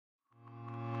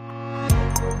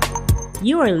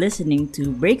You are listening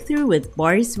to Breakthrough with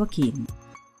Boris Joaquin.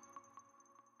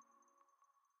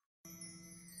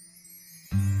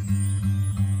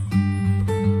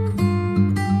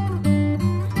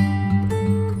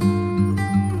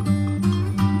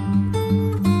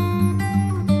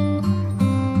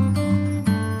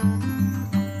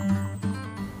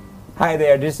 Hi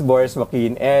there, this is Boris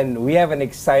Joaquin, and we have an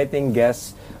exciting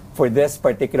guest for this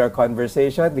particular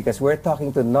conversation because we're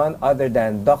talking to none other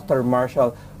than Dr.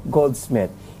 Marshall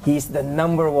Goldsmith. He's the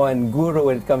 #1 guru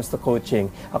when it comes to coaching.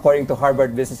 According to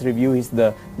Harvard Business Review, he's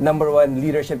the #1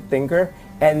 leadership thinker,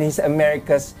 and he's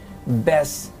America's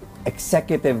best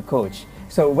executive coach.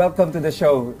 So welcome to the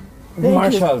show,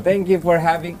 Marshall. Thank you for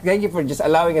just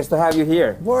allowing us to have you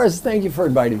here. Boris, thank you for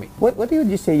inviting me. What would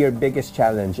you say your biggest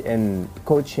challenge in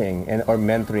coaching or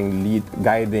mentoring,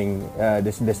 guiding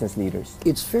these business leaders?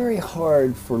 It's very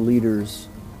hard for leaders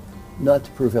not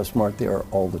to prove how smart they are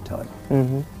all the time.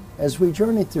 As we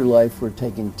journey through life, we're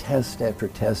taking test after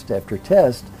test after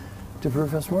test to prove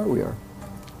how smart we are.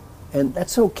 And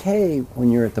that's okay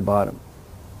when you're at the bottom.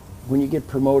 When you get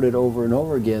promoted over and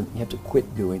over again, you have to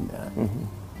quit doing that.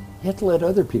 You have to let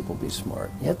other people be smart.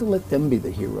 You have to let them be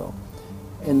the hero.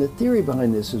 And the theory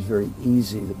behind this is very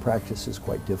easy. The practice is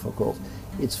quite difficult.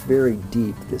 It's very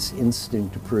deep, this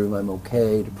instinct to prove I'm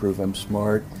okay, to prove I'm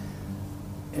smart.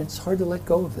 And it's hard to let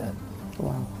go of that.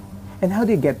 Wow. And how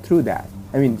do you get through that?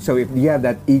 I mean, so if you have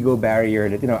that ego barrier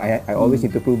that, I always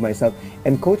need to prove myself.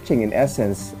 And coaching, in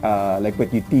essence, like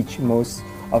what you teach most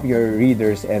of your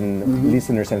readers and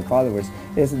listeners and followers,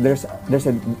 is there's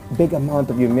a big amount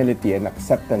of humility and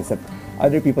acceptance that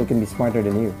other people can be smarter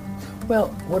than you. Well,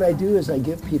 what I do is I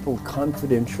give people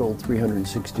confidential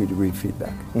 360-degree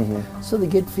feedback. So they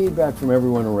get feedback from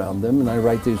everyone around them, and I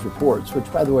write these reports,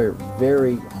 which, by the way, are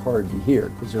very hard to hear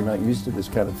because they're not used to this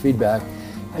kind of feedback.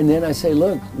 And then I say,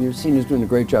 look, your senior's doing a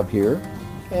great job here,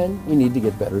 and you need to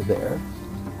get better there.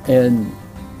 And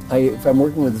if I'm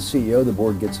working with the CEO, the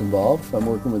board gets involved. If I'm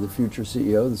working with the future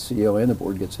CEO, the CEO and the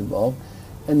board gets involved.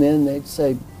 And then they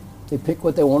pick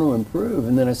what they want to improve.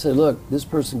 And then I say, look, this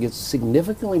person gets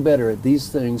significantly better at these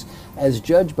things as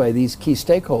judged by these key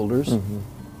stakeholders.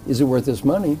 Is it worth this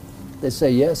money? They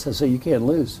say yes. I say, you can't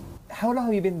lose. How long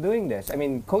have you been doing this? I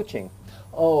mean, coaching?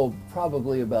 Oh,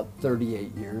 probably about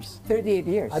 38 years. 38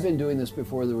 years? I've been doing this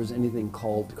before there was anything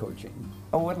called coaching.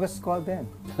 Oh, what was it called then?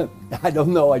 I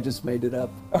don't know. I just made it up.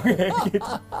 Okay.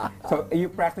 So you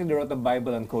practically wrote the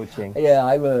Bible on coaching. Yeah,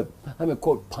 I'm a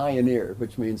quote pioneer,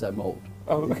 which means I'm old.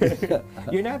 Oh, okay.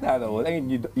 You're not that old. I mean,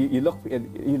 you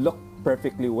look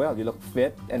perfectly well. You look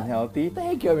fit and healthy.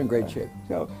 Thank you. I'm in great shape.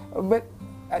 So, but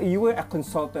you were a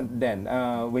consultant then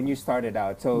when you started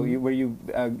out. So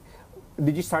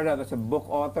did you start out as a book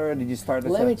author? Did you start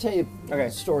as Let me tell you Okay.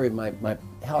 the story of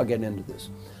how I got into this.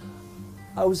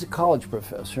 I was a college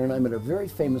professor, and I met a very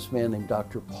famous man named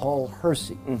Dr. Paul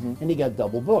Hersey, and he got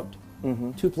double booked,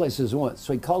 2 places at once.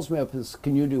 So he calls me up and says,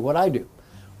 can you do what I do?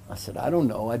 I said, I don't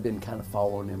know. I've been kind of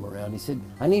following him around. He said,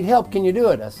 I need help. Can you do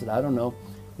it? I said, I don't know.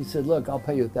 He said, look, I'll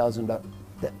pay you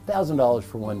 $1,000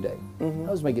 for one day. I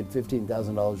was making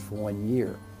 $15,000 for 1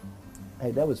 year.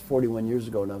 Hey, that was 41 years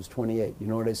ago, and I was 28. You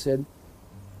know what I said?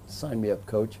 Sign me up,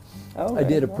 coach. Oh, I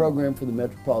did a program for the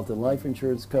Metropolitan Life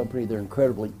Insurance Company. They're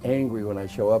incredibly angry when I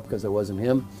show up because I wasn't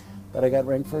him. But I got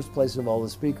ranked first place of all the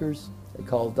speakers. They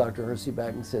called Dr. Hersey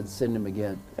back and said, send him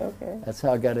again. Okay. That's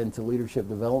how I got into leadership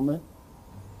development.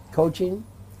 Coaching,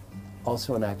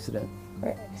 also an accident.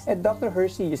 Right. And Dr.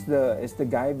 Hersey is the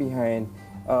guy behind.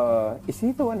 Is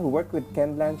he the one who worked with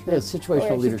Ken Blanchard? Yeah,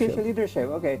 situational leadership. Situational leadership.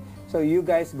 Okay, so you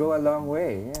guys go a long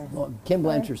way. Yeah. Well, Ken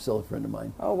Blanchard's still a friend of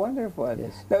mine. Oh, wonderful.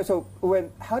 Yes. Now, so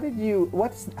how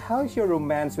is your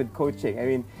romance with coaching? I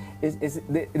mean,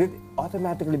 did it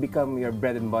automatically become your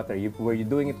bread and butter? Were you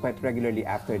doing it quite regularly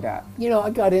after that? You know, I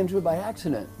got into it by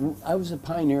accident. I was a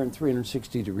pioneer in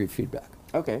 360-degree feedback.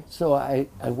 Okay. So I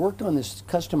worked on this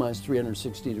customized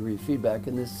 360-degree feedback,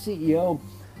 and the CEO,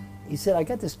 he said, I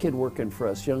got this kid working for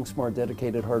us, young, smart,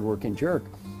 dedicated, hardworking jerk.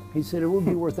 He said, it would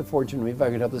be worth a fortune to me if I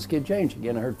could help this kid change.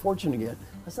 Again, I heard fortune again.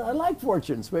 I said, I like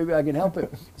fortunes. Maybe I can help him.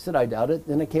 He said, I doubt it.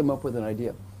 Then I came up with an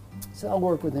idea. I said, I'll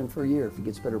work with him for a year. If he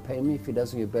gets better, pay me. If he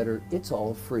doesn't get better, it's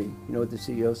all free. You know what the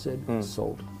CEO said?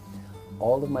 Sold.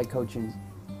 All of my coaching,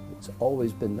 it's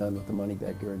always been done with the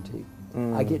money-back guarantee.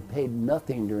 I get paid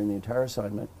nothing during the entire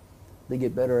assignment. They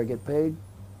get better, I get paid.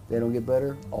 They don't get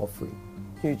better, all free.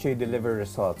 You deliver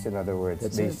results, in other words.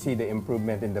 That's They it. see the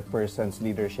improvement in the person's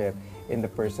leadership, in the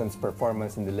person's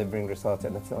performance in delivering results,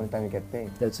 and that's the only time you get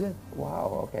paid. That's it.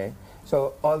 Wow, okay.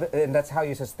 So and that's how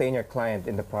you sustain your client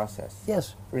in the process.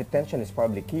 Yes. Retention is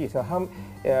probably key. So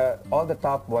all the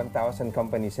top 1,000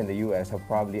 companies in the U.S. have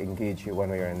probably engaged you one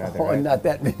way or another, Oh, right? not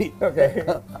that many. Okay.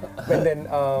 But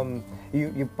then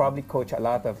you probably coach a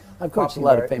lot of I've coached a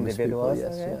lot of popular famous people, individuals.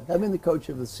 yes. Okay. Yeah. I've been the coach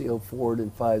of the CEO Ford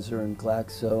and Pfizer and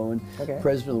Glaxo and Okay.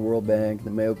 president of the World Bank, the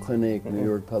Mayo Clinic, New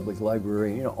York Public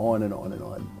Library, on and on and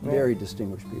on. Yeah. Very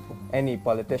distinguished people. Any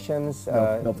politicians?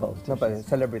 No politicians.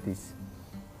 Celebrities?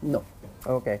 No.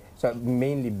 Okay. So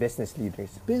mainly business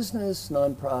leaders. Business,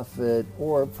 nonprofit,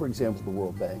 or, for example, the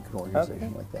World Bank, an organization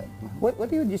Okay. like that. What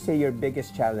would you say your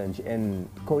biggest challenge in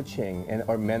coaching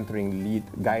or mentoring,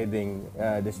 guiding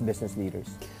these business leaders?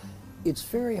 It's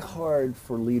very hard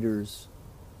for leaders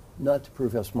not to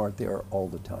prove how smart they are all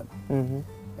the time.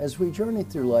 As we journey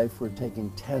through life, we're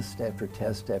taking test after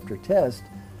test after test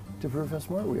to prove how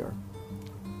smart we are.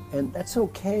 And that's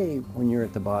okay when you're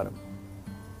at the bottom.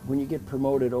 When you get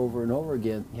promoted over and over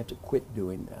again, you have to quit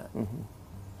doing that.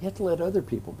 You have to let other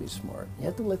people be smart. You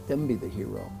have to let them be the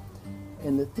hero.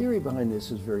 And the theory behind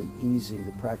this is very easy.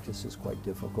 The practice is quite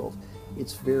difficult.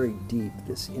 It's very deep,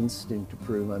 this instinct to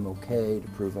prove I'm okay, to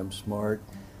prove I'm smart.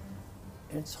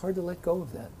 And it's hard to let go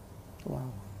of that.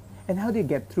 Wow. And how do you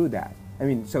get through that? I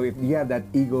mean, so if you have that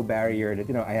ego barrier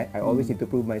that, I always need to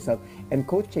prove myself, and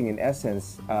coaching in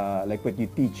essence, like what you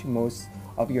teach most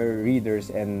of your readers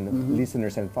and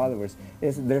listeners and followers,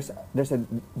 is there's a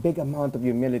big amount of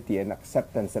humility and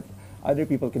acceptance that other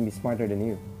people can be smarter than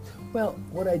you. Well,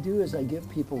 what I do is I give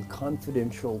people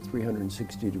confidential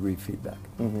 360-degree feedback.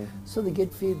 So they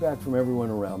get feedback from everyone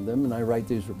around them, and I write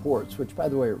these reports, which, by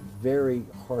the way, are very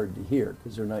hard to hear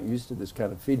because they're not used to this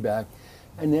kind of feedback.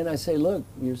 And then I say, look,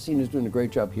 your senior's doing a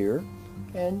great job here,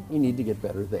 and you need to get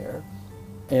better there.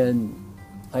 And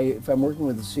if I'm working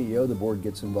with the CEO, the board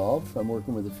gets involved. If I'm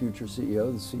working with the future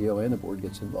CEO, the CEO and the board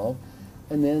gets involved.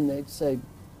 And then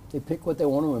they pick what they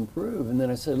want to improve. And then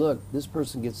I say, look, this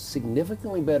person gets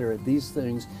significantly better at these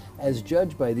things as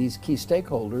judged by these key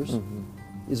stakeholders.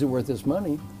 Is it worth this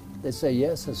money? They say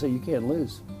yes. I say, you can't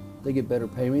lose. They get better,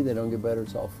 pay me. They don't get better,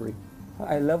 it's all free.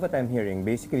 I love what I'm hearing.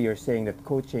 Basically, you're saying that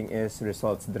coaching is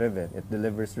results driven. It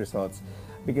delivers results.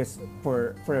 Because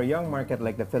for a young market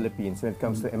like the Philippines, when it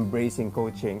comes to embracing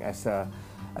coaching as a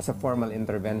formal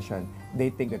intervention, they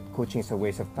think that coaching is a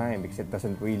waste of time because it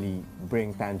doesn't really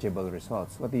bring tangible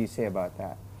results. What do you say about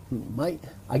that?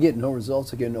 I get no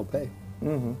results, I get no pay.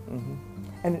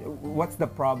 And what's the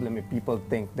problem if people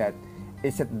think that,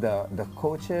 is it the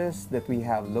coaches that we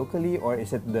have locally, or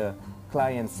is it the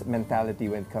client's mentality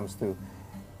when it comes to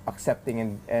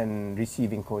accepting and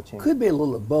receiving coaching? Could be a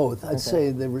little of both. I'd Okay.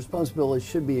 say the responsibility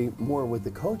should be more with the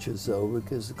coaches, though,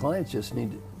 because the clients just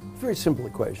need very simple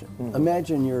equation.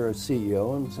 Imagine you're a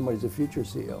CEO and somebody's a future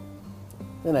CEO.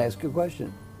 Then I ask you a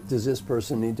question. Does this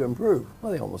person need to improve?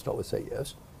 Well, they almost always say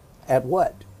yes. At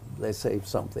what? They say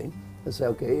something. They say,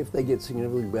 okay, if they get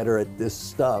significantly better at this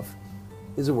stuff,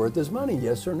 is it worth this money?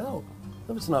 Yes or no?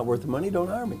 If it's not worth the money, don't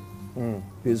hire me.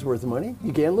 If it's worth the money,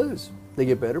 you can't lose. They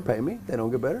get better, pay me. They don't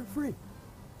get better, free.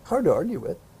 Hard to argue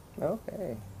with.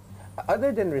 Okay.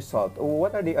 Other than result,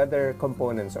 what are the other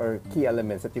components or key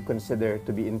elements that you consider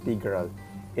to be integral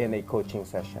in a coaching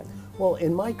session? Well,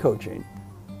 in my coaching,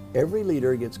 every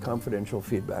leader gets confidential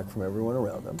feedback from everyone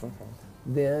around them.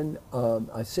 Then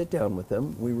I sit down with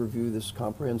them. We review this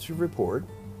comprehensive report.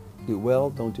 Do well,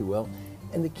 don't do well.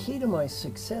 And the key to my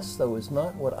success, though, is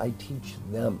not what I teach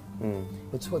them.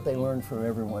 It's what they learn from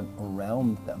everyone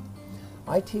around them.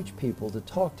 I teach people to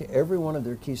talk to every one of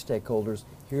their key stakeholders.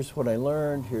 Here's what I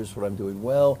learned. Here's what I'm doing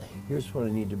well. Here's what I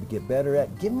need to get better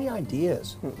at. Give me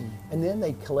ideas. And then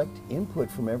they collect input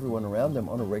from everyone around them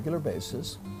on a regular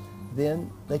basis.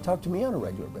 Then they talk to me on a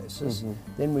regular basis.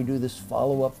 Then we do this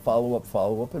follow-up, follow-up,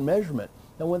 follow-up, and measurement.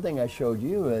 Now, one thing I showed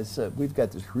you is we've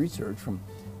got this research from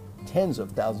tens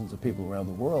of thousands of people around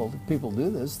the world. If people do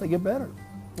this, they get better.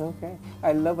 Okay.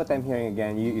 I love what I'm hearing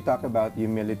again. You talk about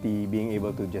humility, being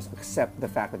able to just accept the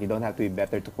fact that you don't have to be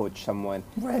better to coach someone.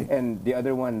 Right. And the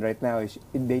other one right now is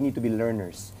they need to be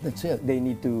learners. That's it. They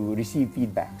need to receive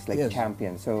feedbacks like Yes.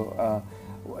 champions. So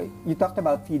you talked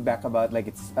about feedback about like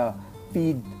it's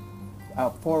feed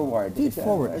forward. Feed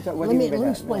forward. What do Let you me mean by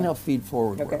that? explain how feed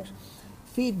forward Okay. works.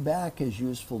 Feedback is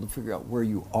useful to figure out where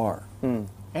you are.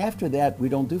 After that, we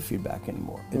don't do feedback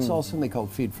anymore. It's all something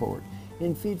called feed forward.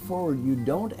 In feed forward, you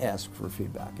don't ask for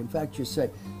feedback. In fact, you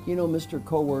say, Mr.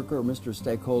 Coworker or Mr.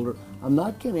 Stakeholder, I'm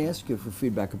not going to ask you for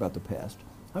feedback about the past.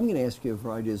 I'm going to ask you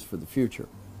for ideas for the future.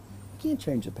 can't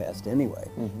change the past anyway.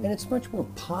 And it's much more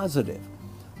positive.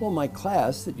 Well, my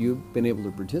class that you've been able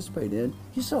to participate in,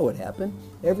 you saw what happened.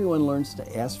 Everyone learns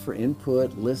to ask for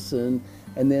input, listen,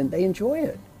 and then they enjoy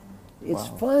it. It's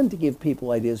fun to give people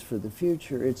ideas for the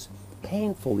future. It's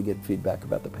painful to get feedback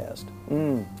about the past.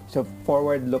 So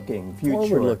forward-looking, future.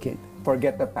 Forward-looking.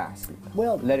 Forget the past.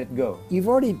 Well, let it go. You've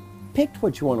already picked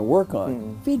what you want to work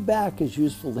on. Feedback is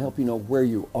useful to help you know where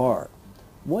you are.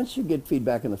 Once you get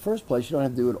feedback in the first place, you don't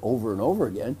have to do it over and over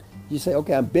again. You say,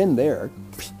 okay, I've been there.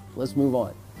 Let's move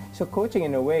on. So coaching,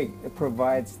 in a way, it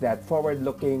provides that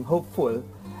forward-looking, hopeful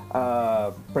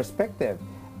perspective.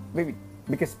 Maybe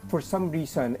because for some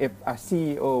reason, if a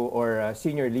CEO or a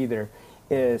senior leader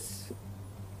has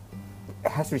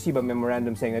received a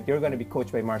memorandum saying that you're going to be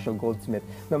coached by Marshall Goldsmith,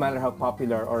 no matter how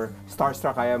popular or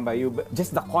starstruck I am by you, but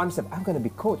just the concept, I'm going to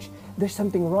be coached. There's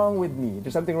something wrong with me.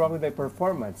 There's something wrong with my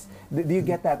performance. Do you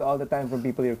get that all the time from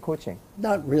people you're coaching?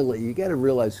 Not really. You got to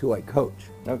realize who I coach.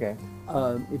 Okay.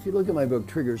 If you look at my book,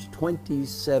 Triggers,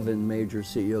 27 major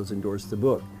CEOs endorsed the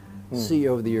book.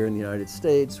 CEO of the Year in the United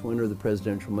States, winner of the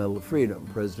Presidential Medal of Freedom,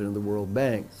 President of the World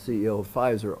Bank, CEO of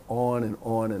Pfizer, on and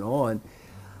on and on.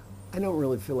 I don't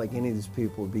really feel like any of these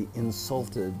people would be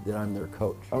insulted that I'm their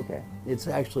coach. Okay. It's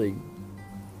actually,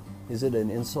 is it an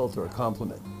insult or a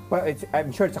compliment? Well,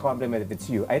 I'm sure it's a compliment if it's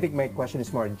you. I think my question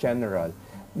is more general.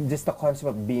 Just the concept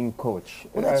of being coach.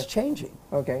 Well, that's changing.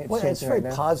 Okay. Well, it's very right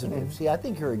now. positive. See, I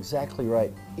think you're exactly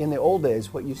right. In the old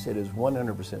days, what you said is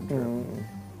 100% true.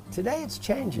 Today, it's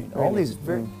changing. Really? All these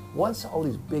once all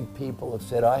these big people have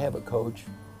said, I have a coach,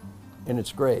 and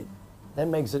it's great, that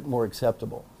makes it more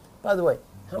acceptable. By the way,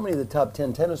 how many of the top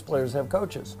 10 tennis players have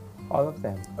coaches? All of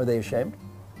them. Are they ashamed?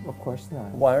 Of course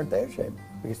not. Why aren't they ashamed?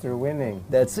 Because they're winning.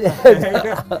 That's it.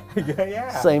 Yeah.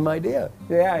 Same idea.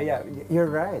 Yeah, you're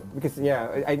right. Because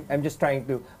I'm just trying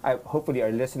to. Hopefully,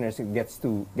 our listeners get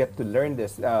to learn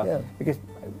this. Because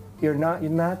you're not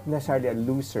necessarily a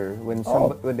loser when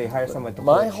they hire someone to coach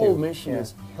you. My whole mission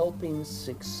is helping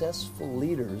successful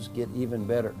leaders get even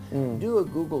better. Do a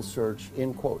Google search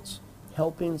in quotes.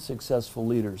 Helping successful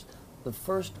leaders. The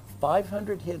first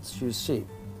 500 hits you see,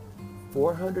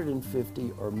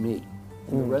 450 are me,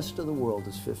 and the rest of the world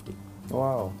is 50.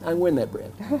 Wow. I win that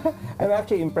brand. I'm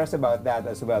actually impressed about that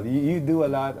as well. You do a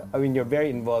lot. I mean, you're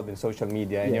very involved in social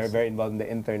media and you're very involved in the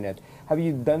internet. Have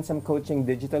you done some coaching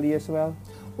digitally as well?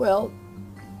 Well,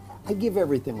 I give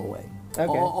everything away. Okay.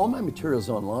 All my material's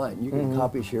online. You can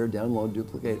copy, share, download,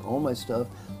 duplicate all my stuff.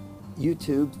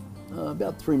 YouTube,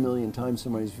 about 3 million times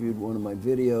somebody's viewed one of my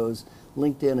videos.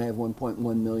 LinkedIn, I have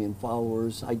 1.1 million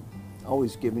followers. I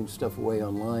always giving stuff away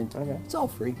online. Okay. It's all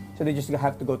free. So they just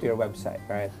have to go to your website,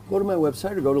 right? Go to my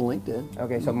website or go to LinkedIn.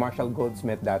 Okay, so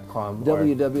marshallgoldsmith.com.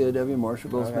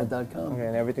 www.marshallgoldsmith.com. Okay,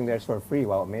 and everything there's for free.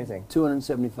 Wow, amazing.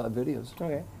 275 videos.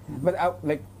 Okay. But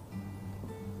like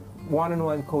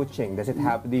one-on-one coaching, does it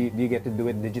have, do you get to do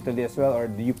it digitally as well, or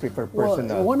do you prefer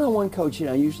personal? Well, one-on-one coaching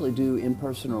I usually do in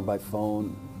person or by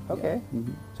phone. Okay,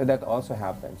 so that also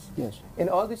happens. Yes. In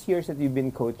all these years that you've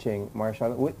been coaching,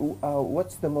 Marshall,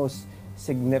 what's the most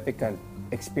significant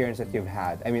experience that you've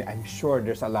had? I mean, I'm sure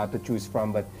there's a lot to choose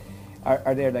from, but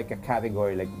are there like a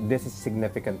category, like this is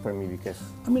significant for me because...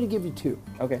 I'm going to give you two.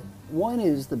 Okay. One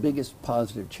is the biggest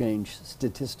positive change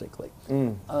statistically.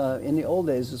 In the old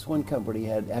days, this one company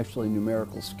had actually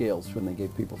numerical scales when they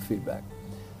gave people feedback.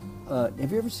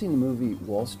 Have you ever seen the movie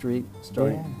Wall Street?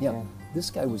 Yeah. This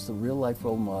guy was the real-life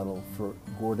role model for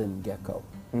Gordon Gekko.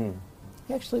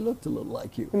 He actually looked a little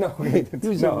like you. No,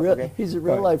 he's a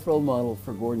real-life role model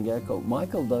for Gordon Gekko.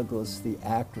 Michael Douglas, the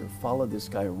actor, followed this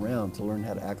guy around to learn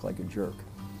how to act like a jerk.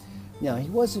 Now, he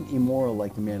wasn't immoral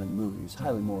like the man in the movie. He was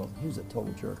highly moral. He was a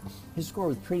total jerk. His score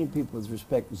with treating people with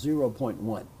respect,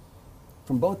 0.1,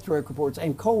 from both direct reports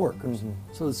and coworkers.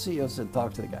 So the CEO said,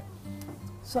 talk to the guy.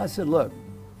 So I said, look,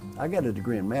 I got a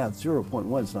degree in math.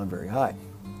 0.1 is not very high.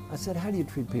 I said, how do you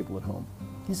treat people at home?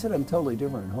 He said, I'm totally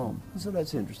different at home. I said,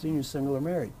 that's interesting. You're single or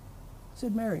married? I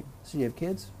said, married. I said, you have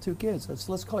kids? 2 kids. I said,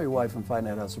 let's call your wife and find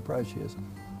out how surprised she is.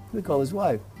 We call his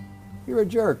wife. You're a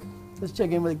jerk. Let's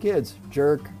check in with the kids.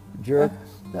 Jerk, jerk.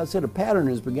 Now I said, a pattern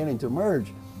is beginning to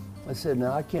emerge. I said,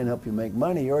 now I can't help you make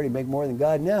money. You already make more than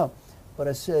God now. But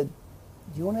I said,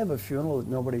 do you want to have a funeral that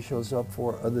nobody shows up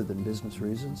for other than business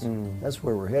reasons? That's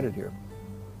where we're headed here.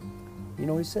 You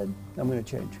know what he said? I'm going to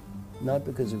change. Not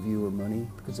because of you or money,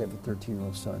 because I have a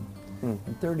 13-year-old son.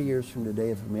 And 30 years from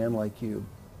today, if a man like you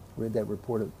read that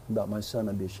report about my son,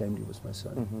 I'd be ashamed he was my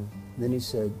son. Then he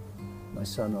said, my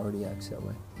son already acts that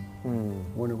way.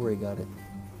 Wonder where he got it.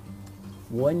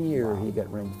 1 year, he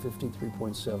got ranked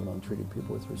 53.7 on treating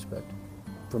people with respect,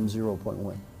 from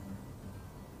 0.1.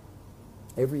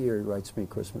 Every year he writes me a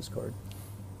Christmas card.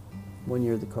 One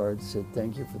year the card said,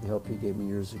 "Thank you for the help you gave me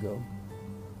years ago.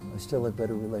 I still have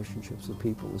better relationships with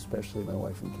people, especially my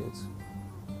wife and kids."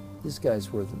 This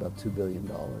guy's worth about $2 billion.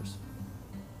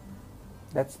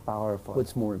 That's powerful.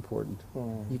 What's more important?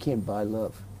 You can't buy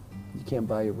love. You can't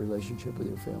buy a relationship with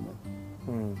your family.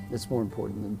 It's more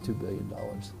important than $2 billion.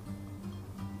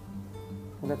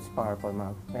 That's powerful,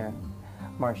 Mark. Yeah.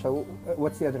 Marshall,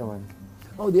 what's the other one?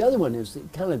 Oh, the other one is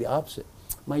kind of the opposite.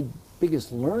 My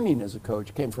biggest learning as a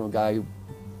coach came from a guy,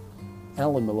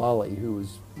 Alan Mulally, who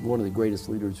was one of the greatest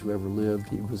leaders who ever lived.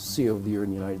 He was CEO of the Year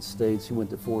in the United States. He went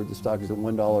to Ford. The stock is at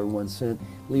 $1.01.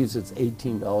 Leaves it's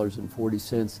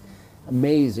 $18.40.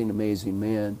 Amazing, amazing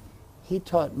man. He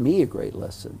taught me a great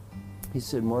lesson. He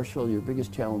said, "Marshall, your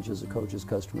biggest challenge as a coach is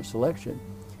customer selection.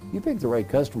 You pick the right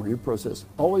customer, your process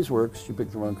always works. You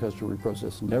pick the wrong customer, your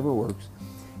process never works.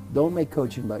 Don't make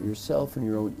coaching about yourself and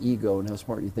your own ego and how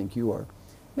smart you think you are.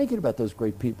 Make it about those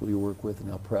great people you work with and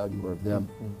how proud you are of them."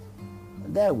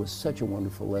 That was such a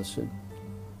wonderful lesson.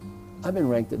 I've been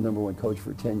ranked the #1 coach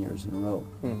for 10 years in a row.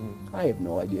 I have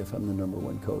no idea if I'm the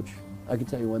 #1 coach. I can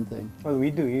tell you one thing. Well,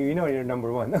 we do. You know you're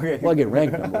 #1. Okay. Well, I get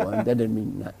ranked #1. That doesn't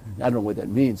mean, I don't know what that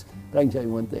means. But I can tell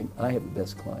you one thing. I have the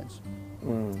best clients.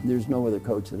 There's no other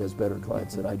coach that has better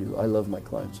clients than I do. I love my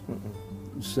clients.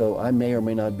 So I may or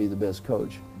may not be the best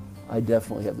coach. I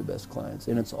definitely have the best clients.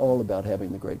 And it's all about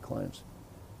having the great clients.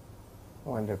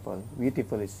 Wonderful.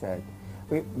 Beautifully said.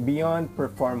 Beyond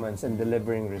performance and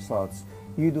delivering results,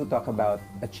 you do talk about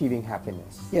achieving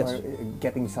happiness. Yes. Or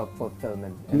getting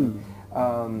self-fulfillment.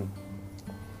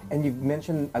 And you've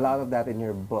mentioned a lot of that in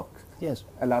your book. Yes.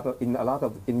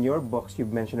 In your books,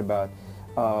 you've mentioned about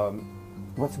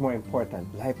what's more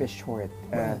important. Life is short.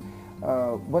 Right.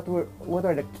 What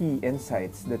are the key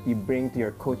insights that you bring to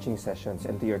your coaching sessions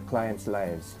and to your clients'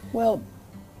 lives? Well,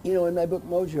 you know, in my book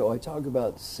Mojo, I talk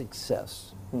about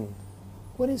success.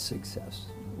 What is success?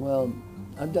 Well,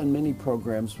 I've done many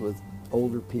programs with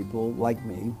older people like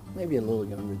me, maybe a little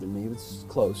younger than me, but it's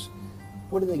close.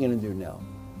 What are they going to do now?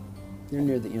 They're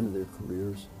near the end of their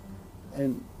careers.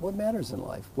 And what matters in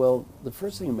life? Well, the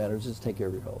first thing that matters is take care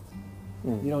of your health.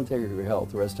 You don't take care of your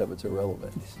health, the rest of it's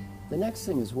irrelevant. The next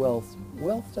thing is wealth.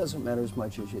 Wealth doesn't matter as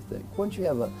much as you think. Once you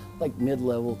have a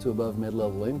mid-level to above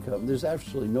mid-level income, there's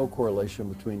actually no correlation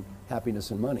between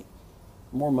happiness and money.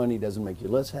 More money doesn't make you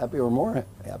less happy or more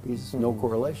happy. There's no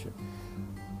correlation.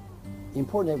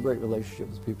 Important to have a great relationship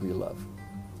with people you love.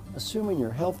 Assuming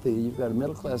you're healthy, you've got a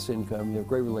middle-class income, you have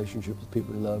great relationships with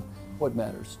people you love, what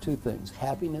matters? Two things,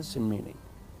 happiness and meaning.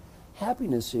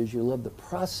 Happiness is you love the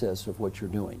process of what you're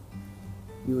doing.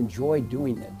 You enjoy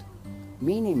doing it.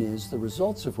 Meaning is the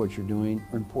results of what you're doing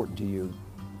are important to you.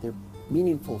 They're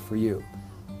meaningful for you.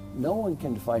 No one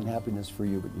can define happiness for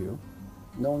you but you.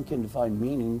 No one can define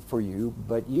meaning for you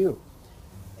but you.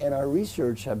 And our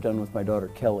research I've done with my daughter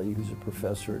Kelly, who's a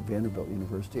professor at Vanderbilt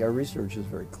University, our research is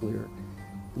very clear.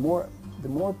 The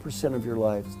more percent of your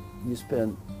life you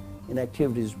spend in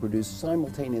activities that produce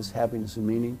simultaneous happiness and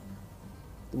meaning,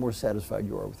 the more satisfied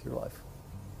you are with your life.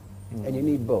 And you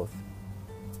need both.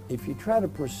 If you try to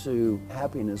pursue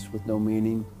happiness with no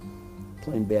meaning,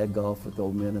 playing bad golf with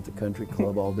old men at the country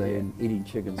club all day and eating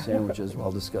chicken sandwiches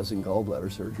while discussing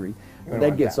gallbladder surgery,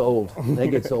 that gets old. That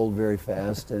gets old very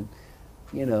fast. And,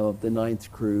 you know, the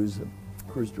ninth cruise,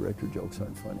 cruise director jokes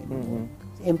aren't funny anymore.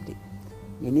 It's empty.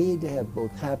 You need to have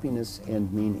both happiness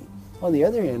and meaning. On the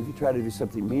other hand, if you try to do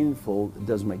something meaningful that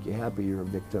doesn't make you happy, you're a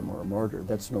victim or a martyr.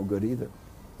 That's no good either.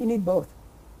 You need both.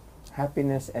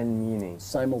 Happiness and meaning.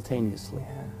 Simultaneously.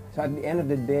 Yeah. So at the end of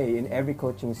the day, in every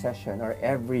coaching session or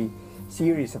every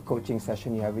series of coaching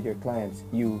session you have with your clients,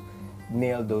 you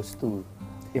nail those two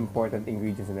important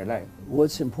ingredients in their life.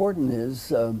 What's important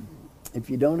is, if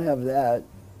you don't have that,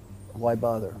 why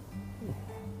bother?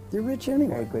 They're rich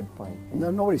anyway. Very good point.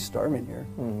 No, nobody's starving here.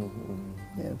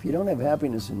 Yeah, if you don't have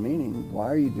happiness and meaning, why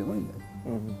are you doing it?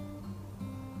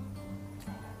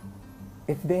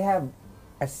 If they have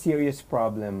a serious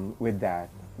problem with that,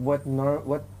 what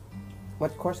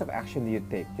course of action do you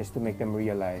take just to make them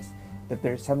realize that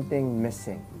there's something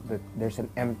missing, that there's an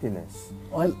emptiness?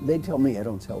 Well, they tell me, I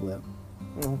don't tell them.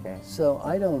 Okay. So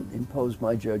I don't impose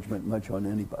my judgment much on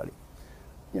anybody.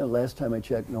 You know, last time I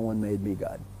checked, no one made me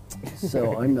God.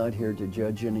 So I'm not here to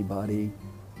judge anybody.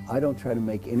 I don't try to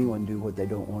make anyone do what they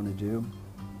don't want to do.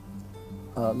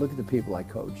 Look at the people I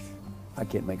coach. I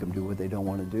can't make them do what they don't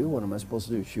want to do. What am I supposed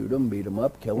to do? Shoot them, beat them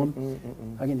up, kill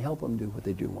them? I can help them do what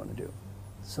they do want to do.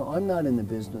 So I'm not in the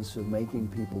business of making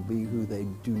people be who they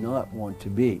do not want to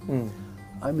be.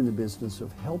 I'm in the business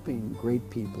of helping great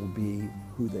people be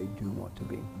who they do want to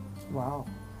be. Wow.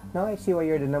 Now I see why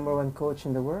you're the #1 coach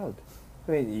in the world.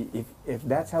 I mean, if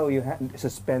that's how you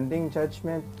suspending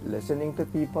judgment, listening to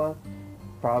people,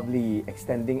 probably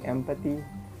extending empathy,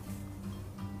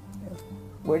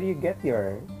 where do you get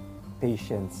your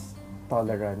patience,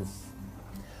 tolerance,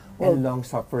 and long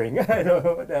suffering? I don't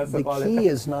know what else to call The it. key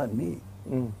is not me.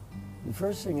 The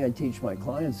first thing I teach my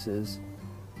clients is,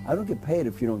 I don't get paid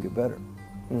if you don't get better.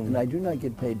 And I do not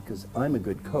get paid because I'm a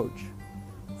good coach.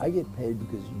 I get paid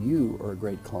because you are a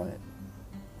great client.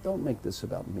 Don't make this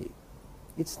about me.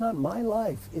 It's not my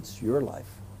life, it's your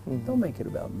life. Don't make it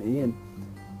about me. And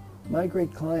my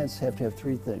great clients have to have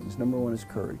three things. Number one is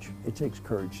courage. It takes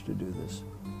courage to do this.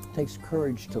 It takes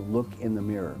courage to look in the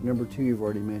mirror. Number two, you've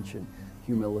already mentioned,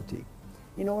 humility.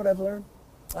 You know what I've learned?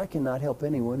 I cannot help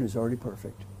anyone who's already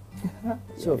perfect.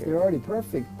 So if they're already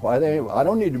perfect, I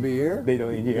don't need to be here. They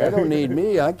don't need you. They don't need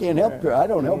me. I can't help. I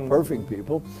don't help perfect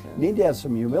people. You need to have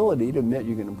some humility to admit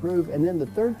you can improve. And then the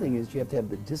third thing is you have to have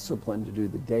the discipline to do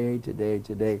the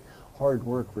day hard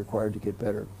work required to get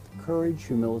better. Courage,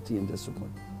 humility, and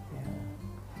discipline.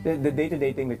 The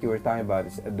day-to-day thing that you were talking about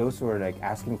is those who are like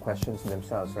asking questions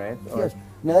themselves, right? Yes.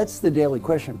 Now that's the daily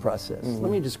question process.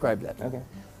 Let me describe that. Okay.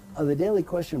 The daily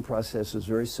question process is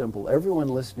very simple. Everyone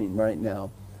listening right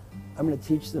now, I'm going to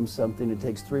teach them something that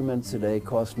takes 3 minutes a day,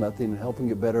 costs nothing, and help them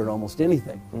get better at almost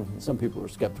anything. Some people are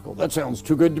skeptical. That sounds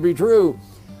too good to be true.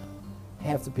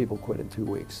 Half the people quit in 2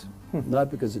 weeks.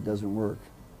 Not because it doesn't work.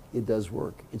 It does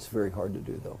work. It's very hard to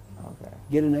do, though. Okay.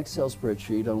 Get an Excel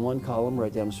spreadsheet. On one column,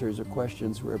 write down a series of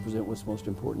questions that represent what's most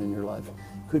important in your life.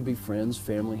 Could be friends,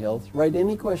 family, health. Write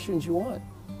any questions you want.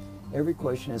 Every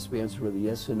question has to be answered with a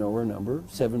yes, a no, or a number.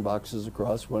 7 boxes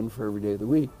across, one for every day of the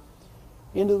week.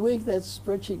 End of the week, that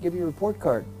spreadsheet give you a report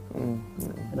card.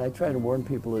 And I try to warn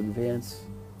people in advance.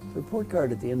 The report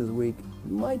card at the end of the week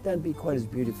might not be quite as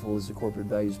beautiful as the corporate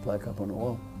values plaque up on the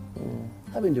wall.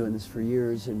 I've been doing this for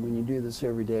years, and when you do this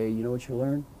every day, you know what you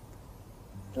learn?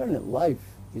 You learn that life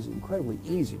is incredibly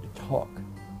easy to talk,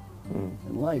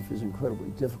 and life is incredibly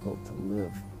difficult to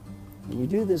live. When you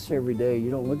do this every day,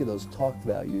 you don't look at those talk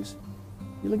values.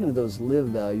 You're looking at those live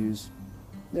values.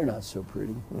 They're not so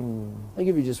pretty. I'll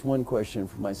give you just one question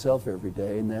for myself every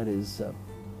day, and that is,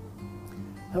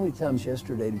 how many times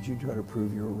yesterday did you try to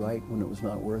prove you were right when it was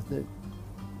not worth it?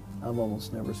 I've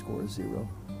almost never scored a 0.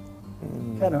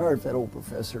 Kind of hard for that old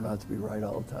professor not to be right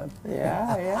all the time.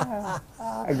 Yeah.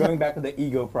 Going back to the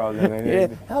ego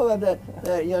problem. How about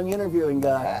that young interviewing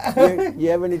guy? You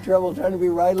have any trouble trying to be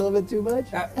right a little bit too much?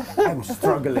 I'm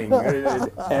struggling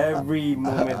every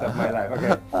moment of my life.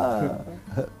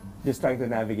 Okay. Just trying to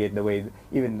navigate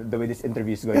even the way this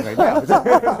interview is going right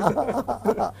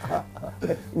now.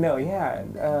 No,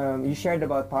 you shared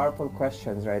about powerful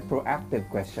questions, right? Proactive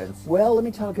questions. Well, let me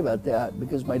talk about that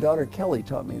because my daughter Kelly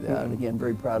taught me that. And again,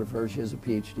 very proud of her. She has a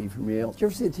PhD from Yale. Did you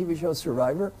ever see the TV show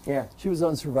Survivor? Yeah. She was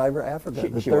on Survivor Africa,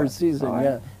 the she third was. season. Oh,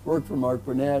 yeah. Worked for Mark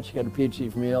Burnett. She got a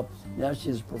PhD from Yale. Now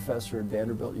she's a professor at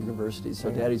Vanderbilt University, so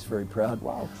Daddy's very proud.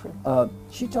 Wow, sure.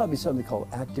 She taught me something called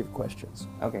active questions.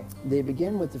 Okay. They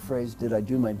begin with the phrase, did I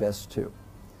do my best to?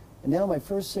 And now my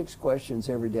first 6 questions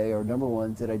every day are, number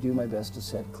 1, did I do my best to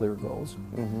set clear goals?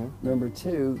 Number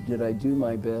 2, did I do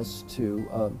my best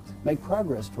to make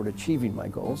progress toward achieving my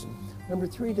goals? Number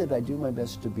 3, did I do my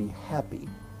best to be happy?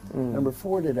 Number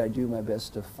 4, did I do my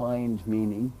best to find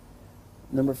meaning?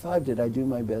 Number 5, did I do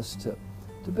my best to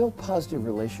build positive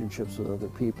relationships with other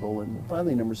people? And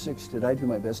finally, number 6, did I do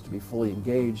my best to be fully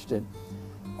engaged? And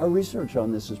our research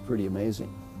on this is pretty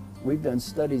amazing. We've done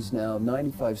studies now,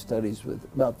 95 studies with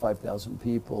about 5,000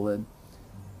 people, and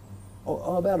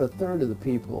about a third of the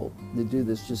people that do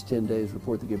this just 10 days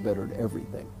report they get better at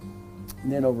everything.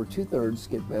 And then over 2/3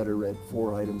 get better at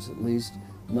 4 items at least,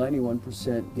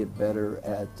 91% get better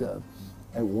at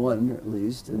 1 at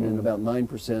least, and then about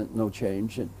 9% no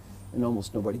change, and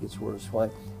almost nobody gets worse.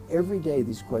 Why? Every day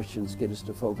these questions get us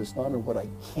to focus not on what I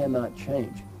cannot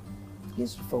change, it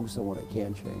gets us to focus on what I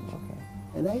can change. Okay.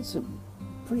 And I had some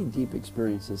pretty deep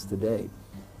experiences today.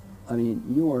 I mean,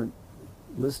 you weren't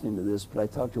listening to this, but I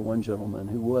talked to one gentleman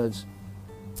who was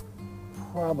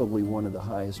probably one of the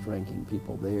highest ranking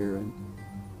people there, and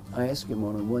I asked him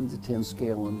on a 1 to 10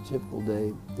 scale on a typical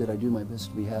day, did I do my best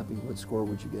to be happy? What score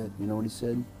would you get? You know what he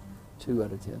said? 2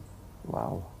 out of 10.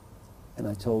 Wow. And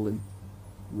I told him,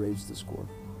 raise the score.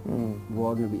 We're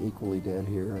all going to be equally dead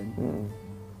here. And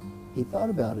he thought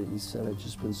about it and he said, I've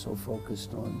just been so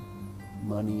focused on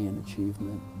money and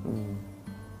achievement.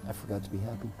 I forgot to be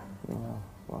happy.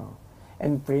 Wow.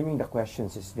 And framing the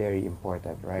questions is very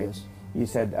important, right? Yes. You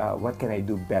said, what can I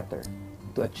do better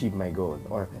to achieve my goal?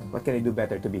 Or what can I do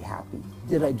better to be happy?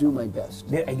 Did I do my best?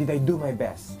 Did I do my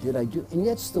best? Did I do? And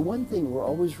that's the one thing we're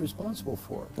always responsible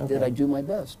for. Okay. Did I do my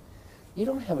best? You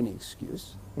don't have any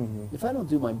excuse. If I don't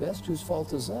do my best, whose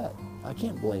fault is that? I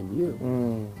can't blame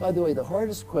you. By the way, the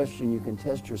hardest question you can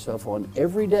test yourself on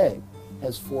every day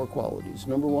has 4 qualities.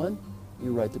 Number 1,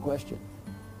 you write the question.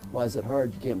 Why is it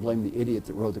hard? You can't blame the idiot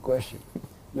that wrote the question.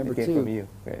 Number It came 2, from you.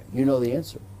 Right. you know the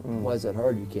answer. Why is that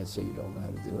hard? You can't say you don't know how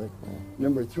to do it.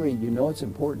 Number 3, you know it's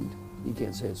important. You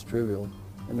can't say it's trivial.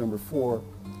 And number 4,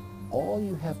 all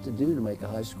you have to do to make a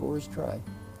high score is try.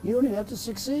 You don't even have to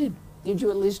succeed. Did you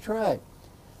at least try?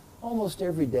 Almost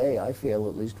every day I fail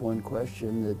at least one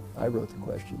question that I wrote the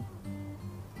question.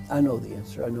 I know the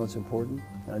answer. I know it's important,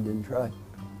 and I didn't try.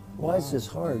 Why is this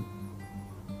hard?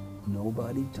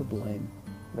 Nobody to blame.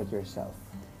 But yourself.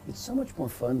 It's so much more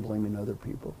fun blaming other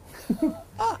people.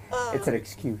 It's an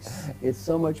excuse. It's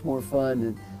so much more fun.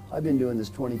 And I've been doing this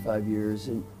 25 years,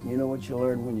 and you know what you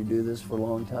learn when you do this for a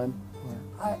long time?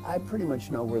 I pretty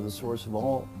much know where the source of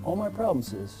all my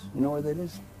problems is. You know where that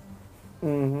is?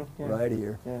 Yeah. Right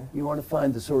here. Yeah. You want to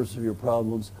find the source of your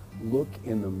problems, look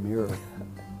in the mirror.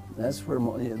 That's where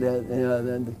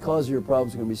then the cause of your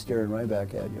problems is going to be staring right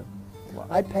back at you. Wow.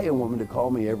 I pay a woman to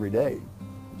call me every day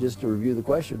just to review the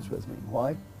questions with me.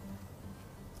 Why?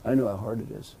 I know how hard it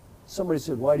is. Somebody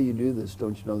said, why do you do this?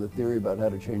 Don't you know the theory about how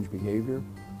to change behavior?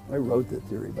 I wrote the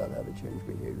theory about how to change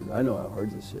behavior. I know how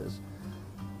hard this is.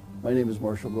 My name is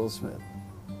Marshall Goldsmith.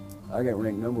 I got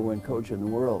ranked #1 coach in the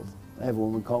world. I have a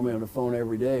woman call me on the phone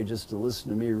every day just to listen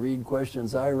to me read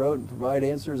questions I wrote and provide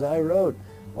answers I wrote.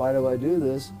 Why do I do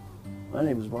this? My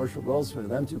name is Marshall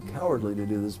Goldsmith. I'm too cowardly to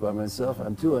do this by myself.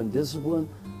 I'm too undisciplined.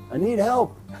 I need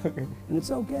help. And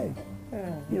it's okay.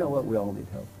 You know what? We all need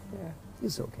help.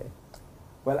 It's okay.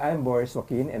 Well, I'm Boris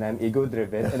Joaquin, and I'm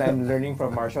ego-driven, and I'm learning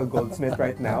from Marshall Goldsmith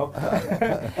right now.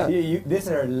 These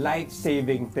are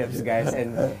life-saving tips, guys,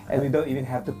 and we don't even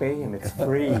have to pay him. It's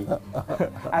free.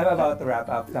 I'm about to wrap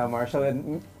up now, Marshall,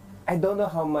 and I don't know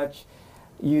how much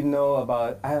you know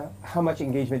about how much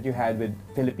engagement you had with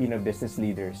Filipino business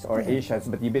leaders or Asians,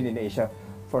 but you've been in Asia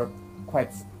for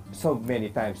quite so many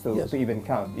times to even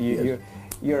count.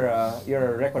 You're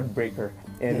a record breaker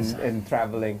in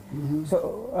traveling.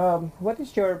 So, what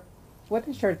is your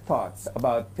thoughts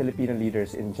about Filipino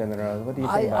leaders in general? What do you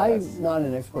think about us? I'm not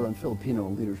an expert on Filipino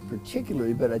leaders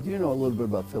particularly, but I do know a little bit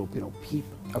about Filipino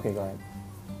people. Okay, go ahead.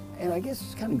 And I guess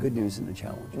it's kind of good news and a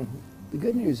challenge. The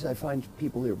good news, I find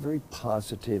people who are very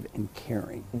positive and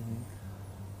caring.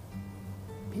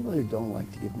 People who don't like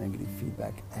to give negative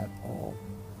feedback at all.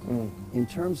 In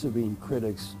terms of being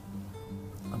critics,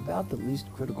 about the least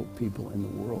critical people in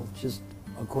the world, just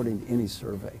according to any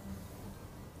survey,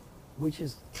 which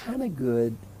is kind of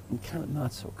good and kind of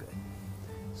not so good.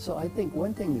 So I think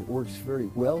one thing that works very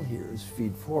well here is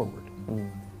feed forward.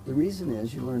 The reason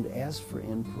is you learn to ask for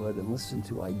input and listen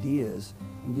to ideas,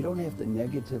 and you don't have to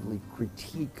negatively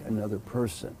critique another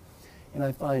person. And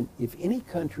I find if any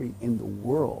country in the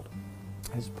world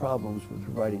has problems with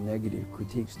providing negative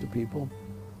critiques to people,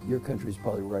 your country is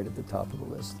probably right at the top of the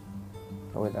list.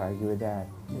 I would argue with that.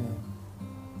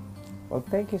 Well,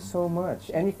 thank you so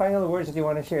much. Any final words that you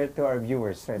want to share to our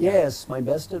viewers right now? Yes, my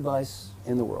best advice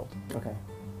in the world. Okay.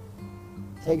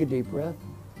 Take a deep breath.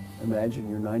 Imagine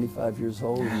you're 95 years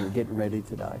old and you're getting ready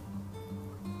to die.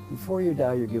 Before you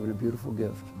die, you're given a beautiful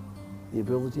gift. The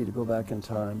ability to go back in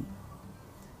time.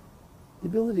 The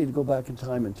ability to go back in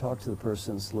time and talk to the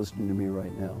person that's listening to me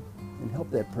right now and help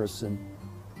that person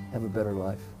have a better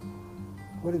life.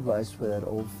 What advice would that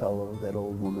old fellow, that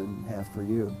old woman have for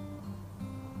you?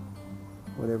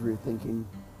 Whatever you're thinking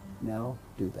now,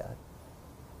 do that.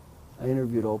 I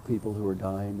interviewed old people who are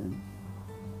dying, and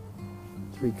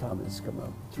 3 comments come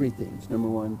up. 3 things. Number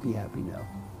 1, be happy now.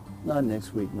 Not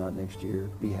next week, not next year.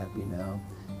 Be happy now.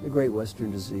 The Great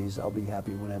Western Disease, I'll be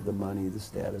happy when I have the money, the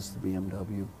status, the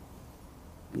BMW.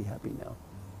 Be happy now.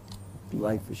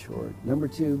 Life is short. Number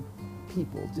 2,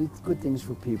 people. Do good things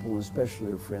for people, and especially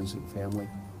your friends and family.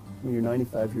 When you're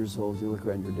 95 years old, you look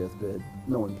around your deathbed,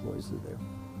 no employees are there.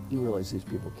 You realize these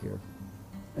people care.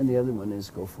 And the other one is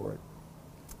go for it.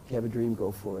 If you have a dream, go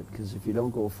for it. Because if you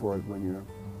don't go for it when you're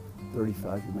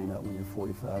 35, you may not when you're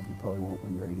 45, you probably won't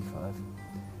when you're 85.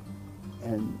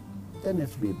 And it doesn't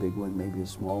have to be a big one, maybe a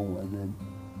small one. And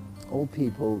old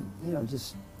people,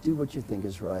 just do what you think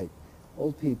is right.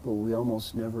 Old people, we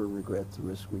almost never regret the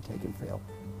risk we take and fail.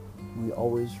 We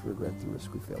always regret the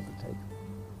risk we fail to take.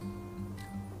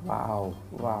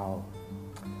 Wow.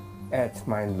 It's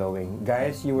mind-blowing.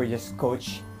 Guys, you were just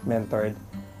coached, mentored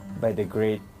by the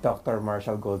great Dr.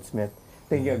 Marshall Goldsmith.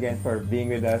 Thank you again for being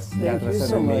with us. That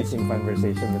was an amazing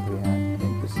conversation that we had.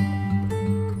 Thank you so much.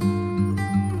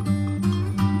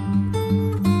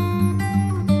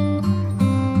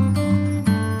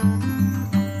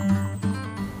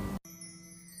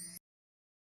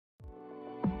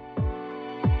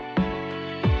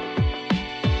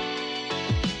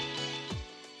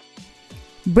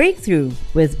 Breakthrough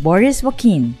with Boris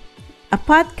Joaquin, a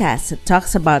podcast that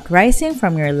talks about rising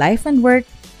from your life and work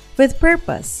with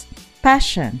purpose,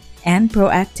 passion, and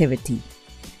proactivity.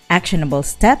 Actionable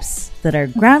steps that are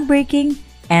groundbreaking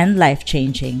and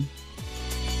life-changing.